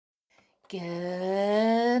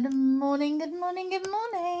Good morning, good morning, good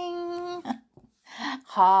morning.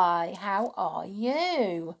 Hi, how are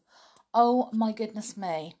you? Oh my goodness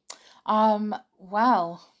me.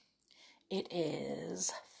 Well, it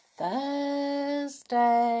is Thursday.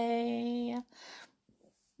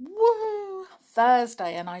 Woo!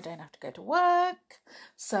 Thursday, and I don't have to go to work.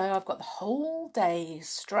 So I've got the whole day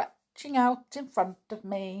stretching out in front of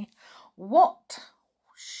me. What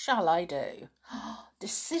shall I do?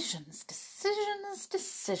 Decisions.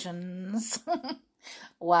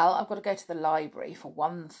 Well, I've got to go to the library for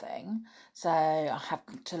one thing, so I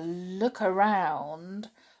have to look around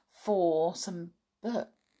for some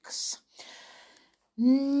books.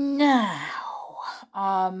 Now,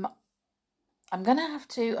 I'm going to have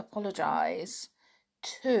to apologise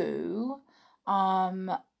to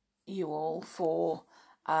you all for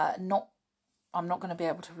I'm not going to be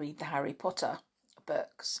able to read the Harry Potter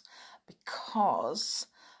books because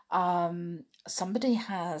somebody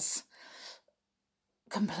has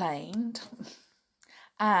complained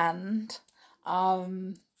and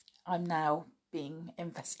I'm now being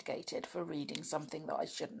investigated for reading something that I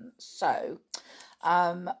shouldn't. So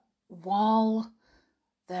while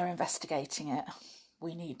they're investigating it,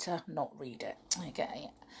 we need to not read it.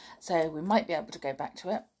 Okay, so we might be able to go back to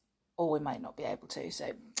it or we might not be able to.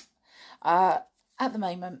 So at the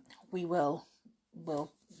moment we'll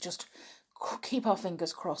just keep our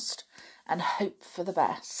fingers crossed and hope for the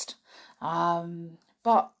best.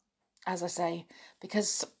 But as I say,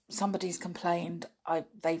 because somebody's complained,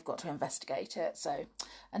 they've got to investigate it. So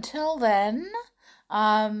until then,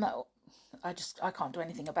 I can't do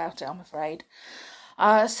anything about it, I'm afraid.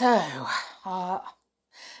 Never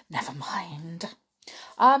mind.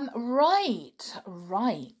 Right.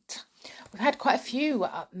 We've had quite a few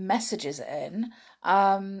messages in,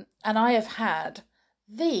 and I have had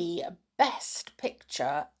the best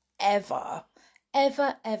picture ever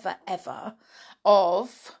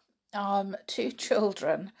of two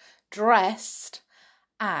children dressed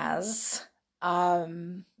as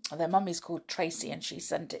their mummy's called Tracy and she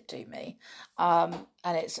sent it to me, and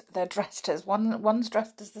they're dressed as one's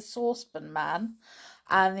dressed as the Saucepan Man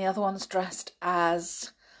and the other one's dressed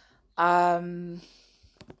as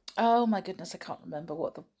oh my goodness, I can't remember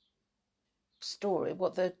what the story, oh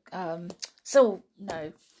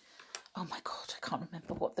my god, I can't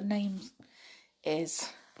remember what the name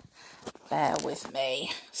is. Bear with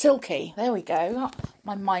me. Silky, there we go. Oh,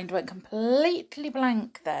 my mind went completely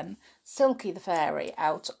blank then. Silky the fairy,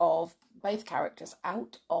 both characters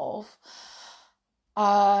out of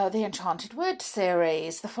the Enchanted Wood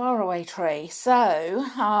series, the Faraway Tree. So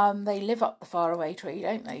they live up the Faraway Tree,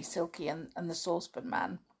 don't they, Silky and the Saucepan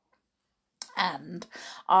Man? And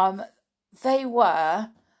they were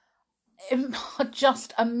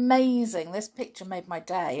just amazing. This picture made my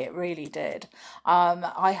day, it really did.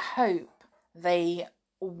 I hope they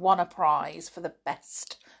won a prize for the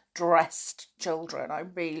best dressed children, I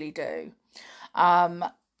really do.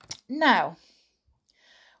 Now,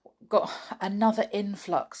 got another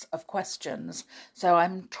influx of questions, so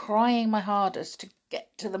I'm trying my hardest to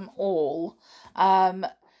get to them all.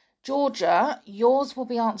 Georgia, yours will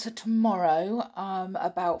be answered tomorrow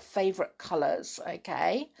about favourite colours,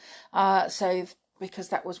 okay? So because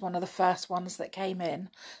that was one of the first ones that came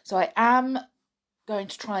in. So I am going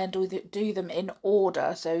to try and do them in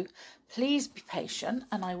order, so please be patient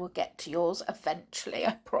and I will get to yours eventually,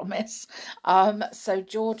 I promise. So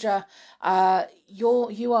Georgia,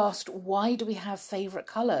 you asked, why do we have favourite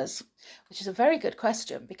colours? Which is a very good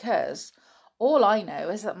question, because all I know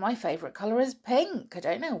is that my favourite colour is pink. I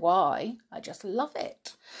don't know why. I just love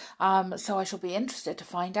it. So I shall be interested to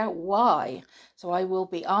find out why. So I will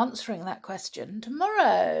be answering that question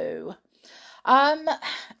tomorrow.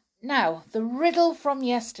 Now, the riddle from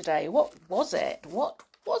yesterday. What was it?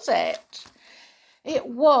 It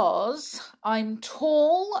was, I'm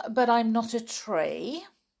tall, but I'm not a tree.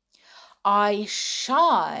 I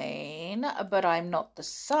shine, but I'm not the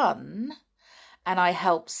sun. And I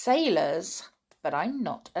help sailors, but I'm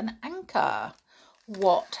not an anchor.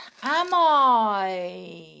 What am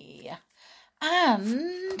I?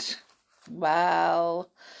 And, well,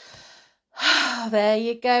 there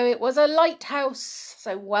you go. It was a lighthouse.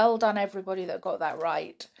 So well done, everybody that got that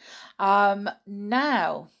right.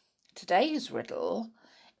 Now, today's riddle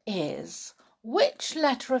is, which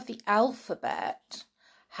letter of the alphabet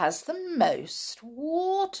has the most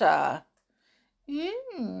water?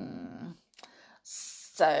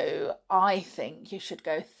 So I think you should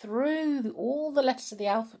go through all the letters of the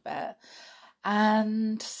alphabet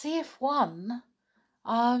and see if one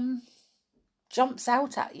jumps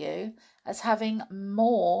out at you as having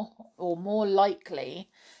more likely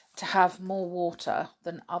to have more water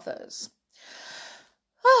than others.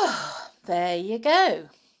 Oh, there you go.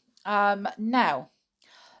 Now,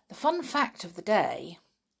 the fun fact of the day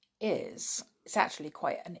is it's actually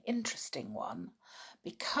quite an interesting one,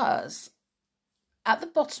 because at the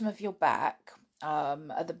bottom of your back,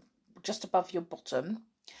 just above your bottom,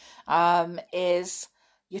 is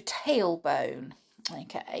your tailbone.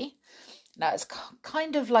 Okay, now it's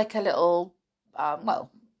kind of like a little,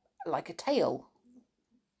 like a tail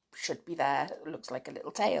should be there. It looks like a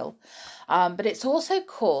little tail, but it's also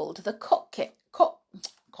called the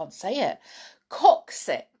can't say it,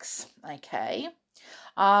 coccyx. Okay,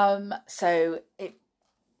 so it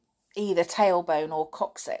either tailbone or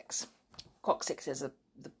coccyx. Coccyx is the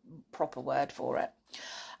proper word for it.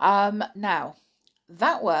 Now,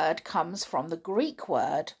 that word comes from the Greek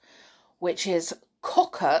word, which is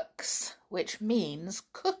kokox, which means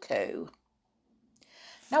cuckoo.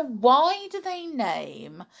 Now, why do they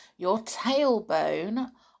name your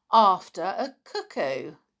tailbone after a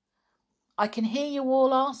cuckoo? I can hear you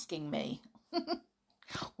all asking me.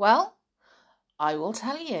 Well, I will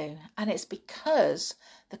tell you, and it's because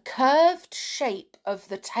the curved shape of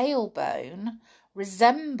the tailbone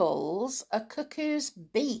resembles a cuckoo's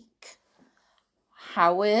beak.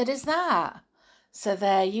 How weird is that? So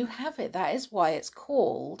there you have it. That is why it's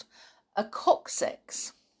called a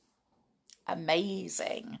coccyx.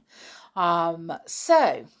 Amazing.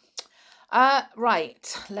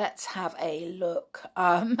 Right, let's have a look.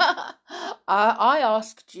 I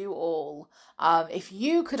asked you all if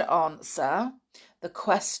you could answer the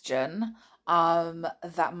question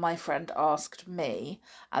that my friend asked me,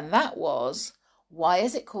 and that was, why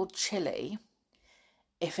is it called chili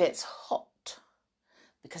if it's hot?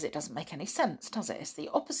 Because it doesn't make any sense, does it? It's the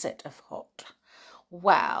opposite of hot.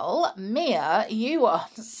 Well, Mia, you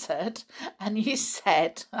answered, and you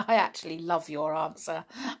said, I actually love your answer,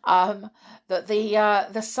 that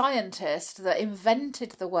the scientist that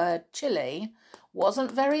invented the word chili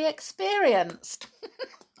wasn't very experienced.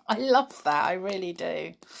 I love that, I really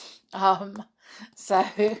do. And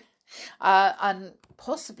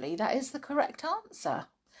possibly that is the correct answer.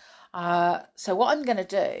 So what I'm going to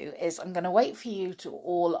do is I'm going to wait for you to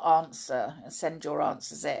all answer and send your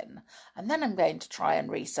answers in, and then I'm going to try and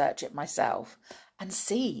research it myself and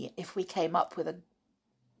see if we came up with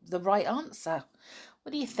the right answer.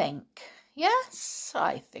 What do you think? Yes,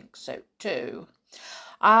 I think so too.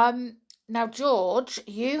 Now, George,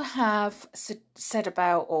 you have said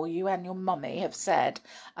about, or you and your mummy have said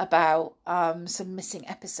about some missing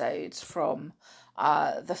episodes from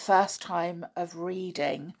the first time of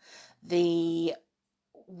reading the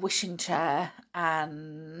Wishing Chair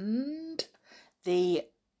and the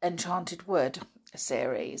Enchanted Wood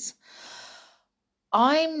series.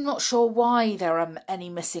 I'm not sure why there are any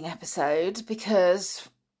missing episodes, because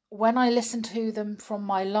when I listen to them from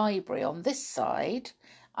my library on this side,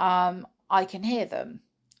 I can hear them.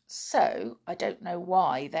 So I don't know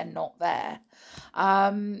why they're not there.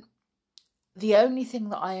 The only thing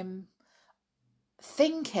that I am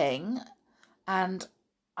thinking, and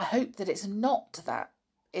I hope that it's not that,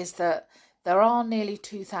 is that there are nearly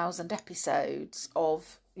 2,000 episodes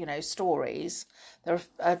of, stories. There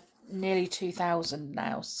are nearly 2,000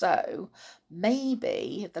 now, so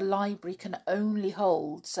maybe the library can only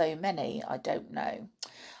hold so many. I don't know.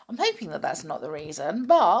 I'm hoping that that's not the reason,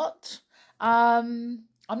 but I'm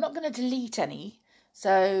not going to delete any,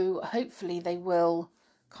 so hopefully they will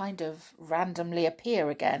kind of randomly appear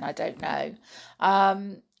again. I don't know.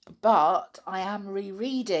 But I am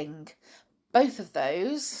rereading both of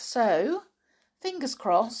those, so fingers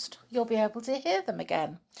crossed you'll be able to hear them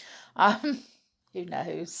again. Who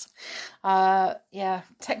knows? Yeah,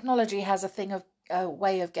 technology has a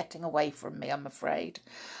way of getting away from me, I'm afraid.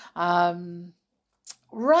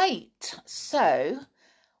 Right, so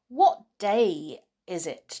what day is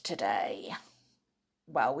it today?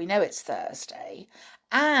 Well, we know it's Thursday,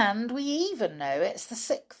 and we even know it's the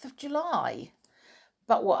 6th of July.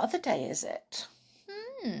 But what other day is it?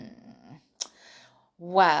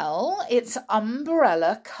 Well, it's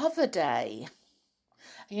Umbrella Cover Day.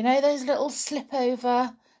 You know those little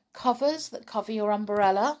slip-over covers that cover your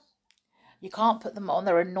umbrella? You can't put them on.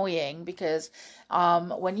 They're annoying because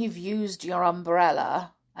when you've used your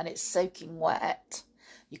umbrella and it's soaking wet,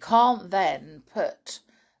 you can't then put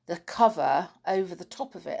the cover over the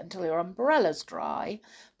top of it until your umbrella's dry,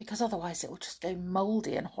 because otherwise it will just go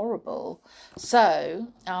mouldy and horrible. So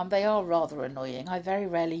they are rather annoying. I very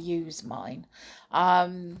rarely use mine.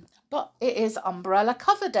 But it is Umbrella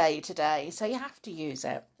Cover Day today, so you have to use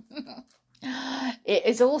it. It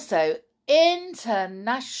is also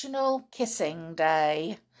International Kissing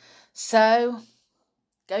Day. So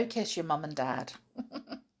Go kiss your mum and dad.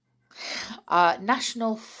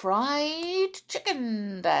 National Fried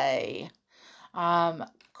Chicken Day.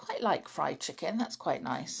 Quite like fried chicken. That's quite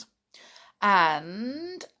nice.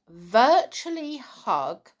 And Virtually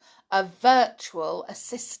Hug a Virtual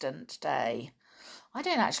Assistant Day. I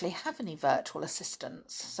don't actually have any virtual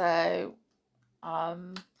assistants, so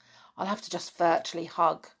I'll have to just virtually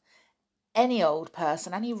hug any old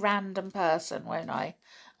person, any random person, won't I?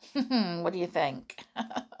 What do you think?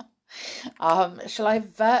 Shall I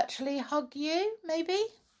virtually hug you, maybe?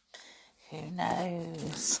 Who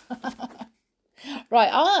knows? Right,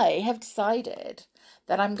 I have decided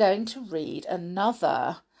that I'm going to read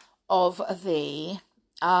another of the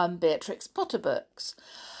Beatrix Potter books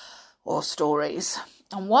or stories.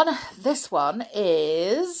 And this one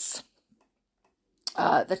is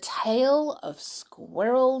The Tale of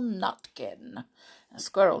Squirrel Nutkin.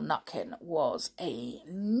 Squirrel Nutkin was a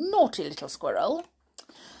naughty little squirrel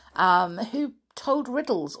who told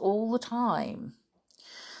riddles all the time.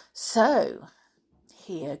 So,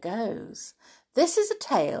 here goes. This is a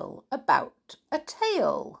tale about a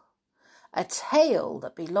tale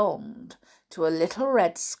that belonged to a little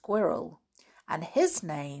red squirrel, and his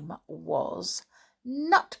name was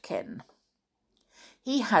Nutkin.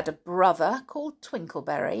 He had a brother called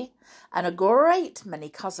Twinkleberry and a great many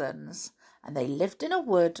cousins, and they lived in a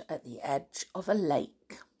wood at the edge of a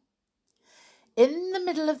lake. In the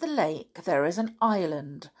middle of the lake there is an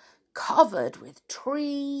island covered with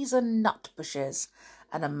trees and nut bushes,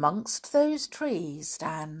 and amongst those trees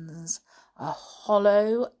stands a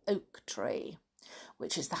hollow oak tree,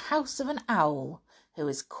 which is the house of an owl who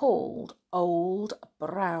is called Old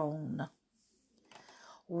Brown.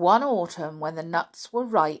 One autumn, when the nuts were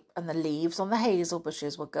ripe and the leaves on the hazel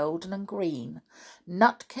bushes were golden and green,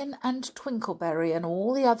 Nutkin and Twinkleberry and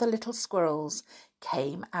all the other little squirrels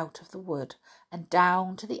came out of the wood and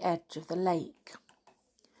down to the edge of the lake.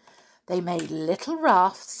 They made little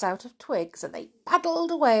rafts out of twigs, and they paddled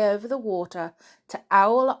away over the water to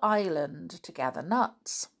Owl Island to gather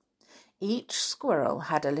nuts. Each squirrel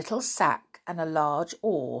had a little sack and a large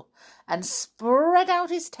oar, and spread out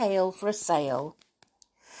his tail for a sail.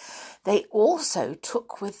 They also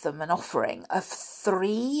took with them an offering of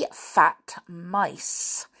 3 fat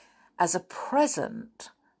mice as a present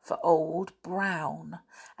for Old Brown,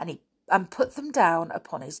 and put them down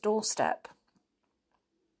upon his doorstep.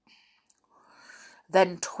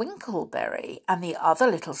 Then Twinkleberry and the other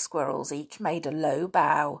little squirrels each made a low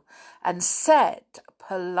bow and said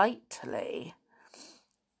politely,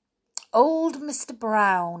 "Old Mr.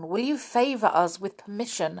 Brown, will you favour us with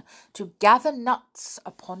permission to gather nuts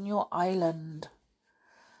upon your island?"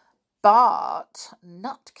 But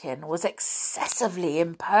Nutkin was excessively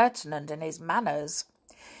impertinent in his manners.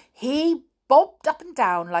 He bobbed up and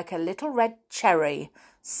down like a little red cherry,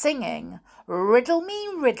 singing, riddle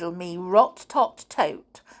me,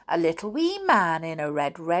 rot-tot-tote, a little wee man in a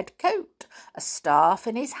red, red coat, a staff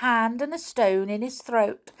in his hand and a stone in his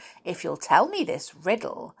throat. If you'll tell me this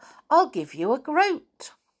riddle, I'll give you a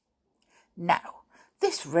groat. Now,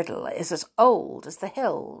 this riddle is as old as the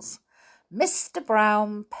hills. Mr.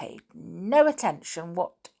 Brown paid no attention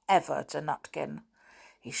whatever to Nutkin.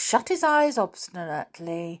 He shut his eyes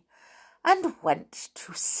obstinately and went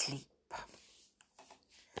to sleep.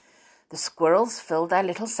 The squirrels filled their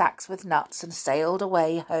little sacks with nuts and sailed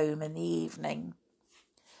away home in the evening.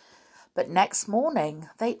 But next morning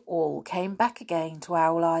they all came back again to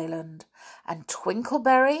Owl Island, and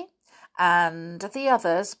Twinkleberry and the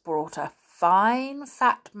others brought a fine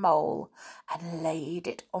fat mole and laid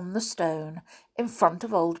it on the stone in front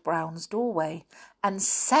of Old Brown's doorway and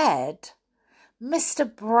said, "Mr.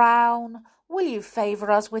 Brown, will you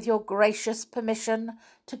favour us with your gracious permission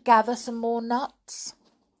to gather some more nuts?"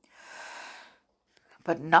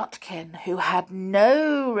 But Nutkin, who had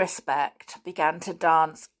no respect, began to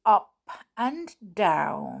dance up and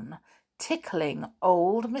down, tickling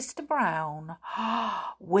old Mr. Brown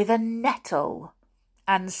with a nettle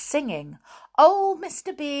and singing, "Oh,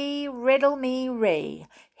 Mr. B, riddle me ree,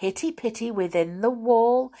 hitty-pitty within the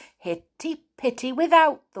wall, hitty-pitty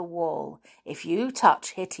without the wall. If you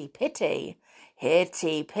touch hitty-pitty,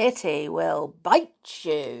 hitty-pitty will bite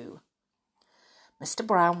you." Mr.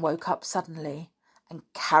 Brown woke up suddenly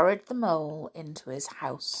and carried the mole into his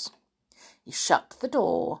house. He shut the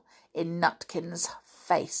door in Nutkin's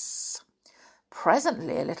face.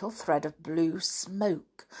 Presently a little thread of blue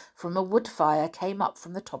smoke from a wood fire came up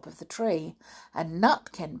from the top of the tree, and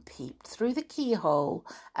Nutkin peeped through the keyhole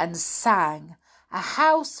and sang, a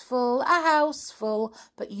house full,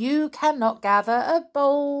 but you cannot gather a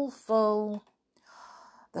bowl full."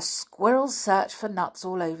 The squirrels searched for nuts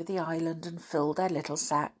all over the island and filled their little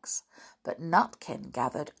sacks, but Nutkin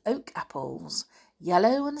gathered oak apples,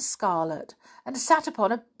 yellow and scarlet, and sat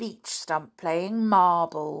upon a beech stump playing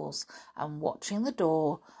marbles and watching the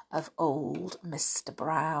door of old Mr.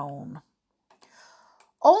 Brown.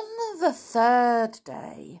 On the third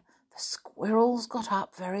day, the squirrels got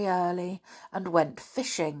up very early and went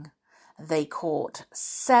fishing. They caught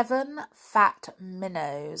 7 fat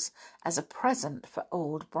minnows as a present for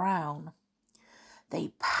Old Brown.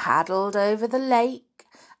 They paddled over the lake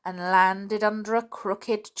and landed under a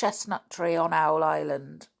crooked chestnut tree on Owl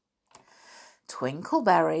Island.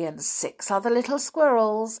 Twinkleberry and 6 other little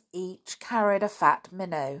squirrels each carried a fat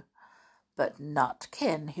minnow, but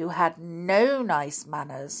Nutkin, who had no nice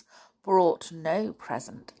manners, brought no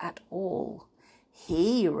present at all.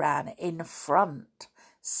 He ran in front,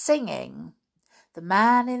 singing, "The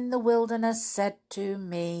man in the wilderness said to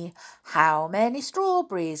me, 'How many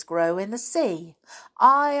strawberries grow in the sea?'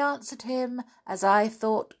 I answered him, as I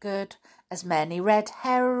thought good, 'As many red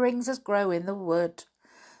herrings as grow in the wood.'"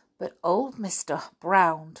 But old Mr.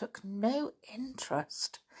 Brown took no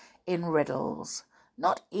interest in riddles,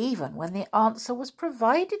 not even when the answer was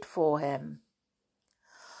provided for him.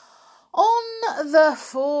 On the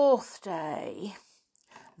 4th day,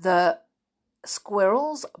 the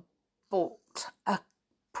squirrels bought a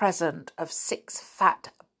present of 6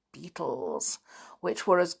 fat beetles, which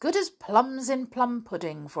were as good as plums in plum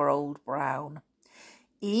pudding for Old Brown.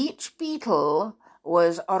 Each beetle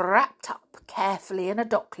was wrapped up carefully in a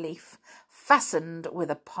dock leaf, fastened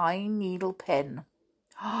with a pine needle pin.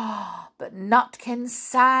 But Nutkin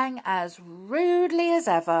sang as rudely as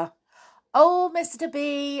ever, "Oh, Mr.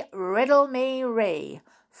 B, riddle me ree,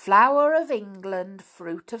 flower of England,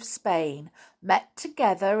 fruit of Spain, met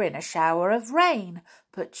together in a shower of rain,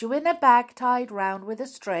 put you in a bag tied round with a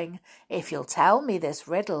string. If you'll tell me this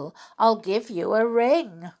riddle, I'll give you a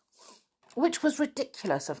ring." Which was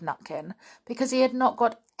ridiculous of Nutkin, because he had not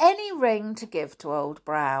got any ring to give to Old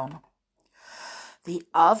Brown. The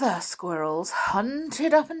other squirrels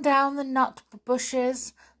hunted up and down the nut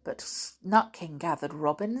bushes, but Nutkin gathered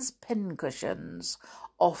robin's pincushions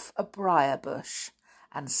off a briar bush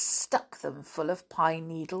and stuck them full of pine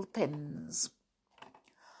needle pins.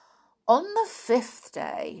 On the 5th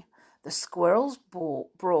day, the squirrels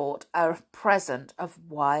brought a present of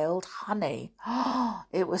wild honey.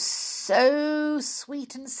 It was so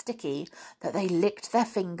sweet and sticky that they licked their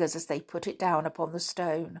fingers as they put it down upon the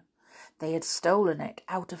stone. They had stolen it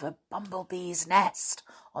out of a bumblebee's nest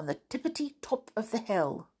on the tippity top of the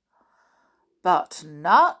hill. But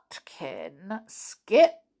Nutkin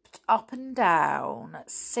skipped up and down,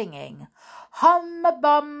 singing,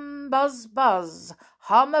 "Hum-a-bum-buzz-buzz,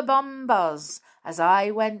 hum-a-bum-buzz. As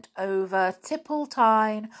I went over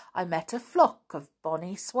Tipple-Tine, I met a flock of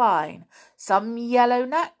bonny swine, some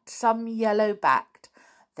yellow-nacked, some yellow-backed.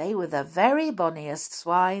 They were the very bonniest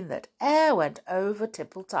swine that e'er went over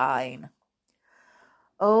Tipple-Tine."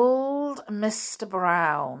 Old Mr.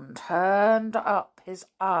 Brown turned up his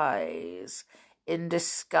eyes in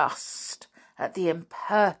disgust at the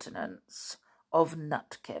impertinence of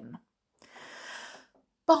Nutkin.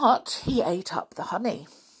 But he ate up the honey.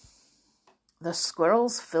 The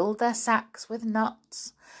squirrels filled their sacks with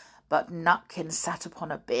nuts, but Nutkin sat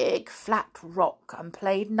upon a big flat rock and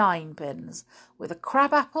played ninepins with a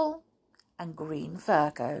crab-apple and green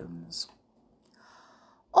fir cones.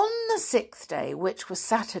 On the 6th day, which was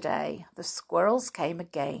Saturday, the squirrels came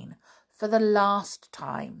again for the last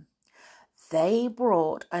time. They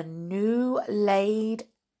brought a new laid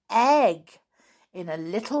egg in a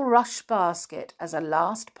little rush basket as a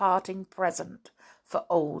last parting present for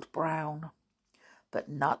Old Brown. But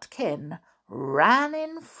Nutkin ran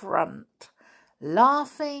in front,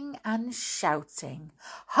 laughing and shouting,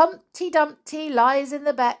 "Humpty Dumpty lies in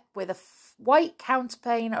the beck with a white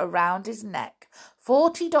counterpane around his neck.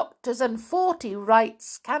 40 doctors and 40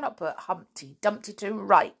 wrights cannot put Humpty Dumpty to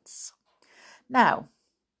rights." Now,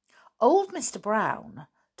 old Mr. Brown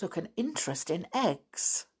took an interest in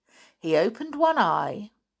eggs. He opened one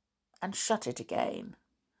eye and shut it again,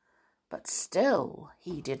 but still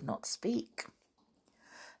he did not speak.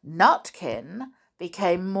 Nutkin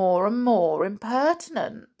became more and more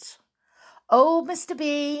impertinent. "Old Mr.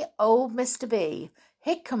 B, old Mr. B,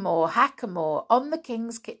 hickamore, hackamore, on the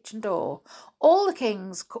king's kitchen door. All the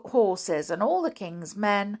king's horses and all the king's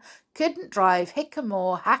men couldn't drive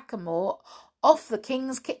hickamore, hackamore off the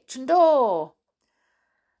king's kitchen door."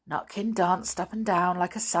 Nutkin danced up and down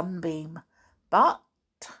like a sunbeam, but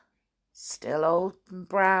still Old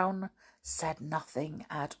Brown said nothing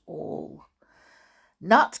at all.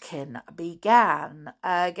 Nutkin began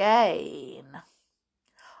again.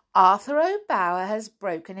 Arthur O'Bower has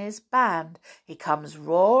broken his band. He comes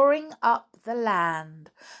roaring up the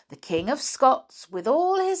land. The King of Scots, with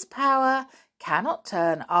all his power, cannot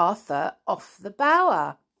turn Arthur off the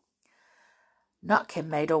bower. Nutkin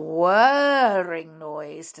made a whirring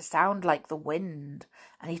noise to sound like the wind,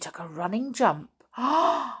 and he took a running jump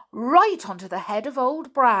right onto the head of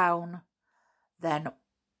Old Brown. Then,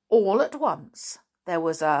 all at once, there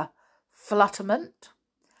was a flutterment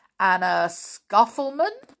and a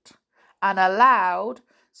scufflement and a loud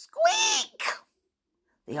squeak.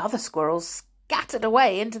 The other squirrels scattered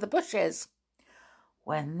away into the bushes.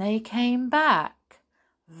 When they came back,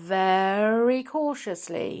 very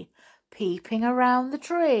cautiously, peeping around the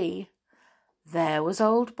tree, there was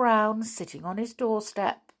Old Brown sitting on his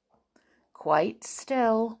doorstep, quite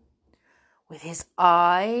still, with his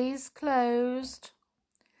eyes closed,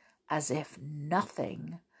 as if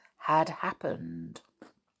nothing had happened.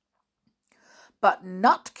 But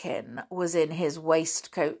Nutkin was in his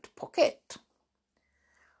waistcoat pocket.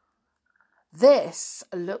 This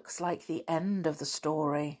looks like the end of the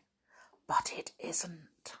story, but it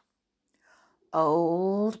isn't.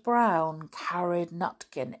 Old Brown carried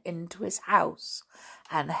Nutkin into his house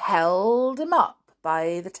and held him up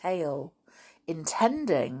by the tail,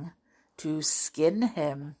 intending to skin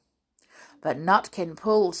him. But Nutkin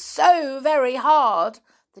pulled so very hard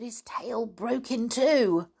that his tail broke in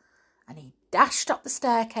two, and he dashed up the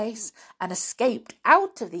staircase and escaped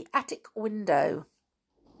out of the attic window.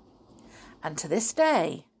 And to this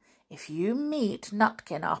day, if you meet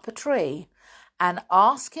Nutkin up a tree and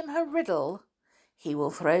ask him a riddle, he will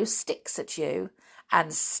throw sticks at you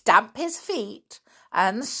and stamp his feet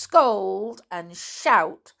and scold and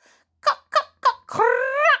shout, "Cock, cock, cock,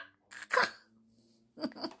 crack!"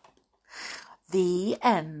 The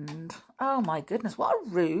end. Oh my goodness, what a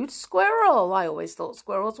rude squirrel. I always thought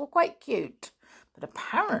squirrels were quite cute, but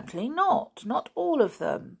apparently not all of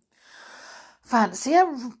them. Fancy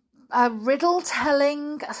a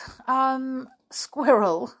riddle-telling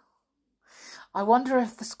squirrel. I wonder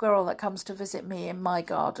if the squirrel that comes to visit me in my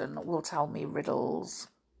garden will tell me riddles.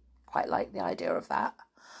 Quite like the idea of that.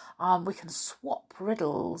 We can swap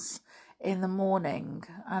riddles in the morning,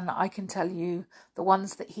 and I can tell you the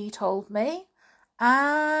ones that he told me,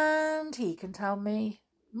 and he can tell me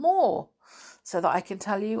more, so that I can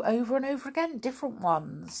tell you over and over again different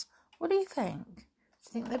ones. What do you think? Do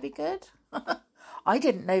you think they'd be good? I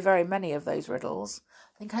didn't know very many of those riddles.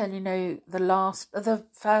 I think I only know the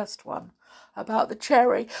first one about the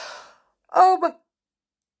cherry. Oh my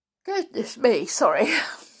goodness me, sorry.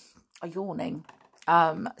 I'm yawning.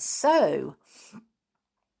 All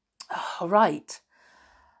right.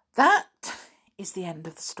 That is the end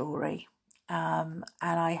of the story. And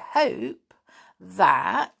I hope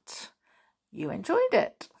that you enjoyed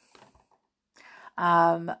it.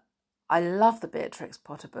 I love the Beatrix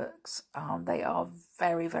Potter books. They are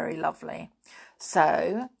very, very lovely.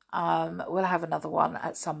 So we'll have another one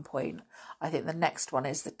at some point. I think the next one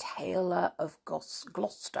is The Tailor of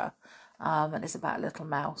Gloucester, and it's about a little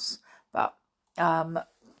mouse. But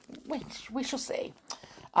we shall see.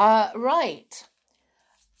 Right.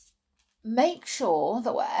 Make sure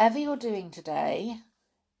that whatever you're doing today,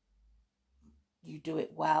 you do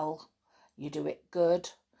it well, you do it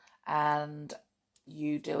good, and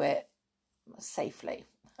you do it safely.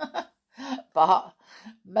 But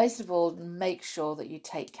most of all, make sure that you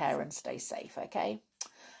take care and stay safe, okay?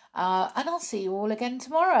 And I'll see you all again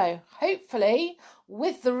tomorrow, hopefully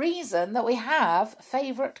with the reason that we have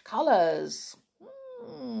favourite colours.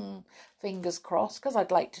 Fingers crossed, because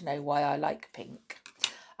I'd like to know why I like pink.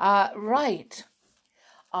 Right,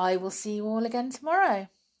 I will see you all again tomorrow.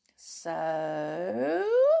 So,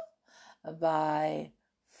 bye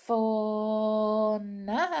for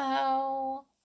now.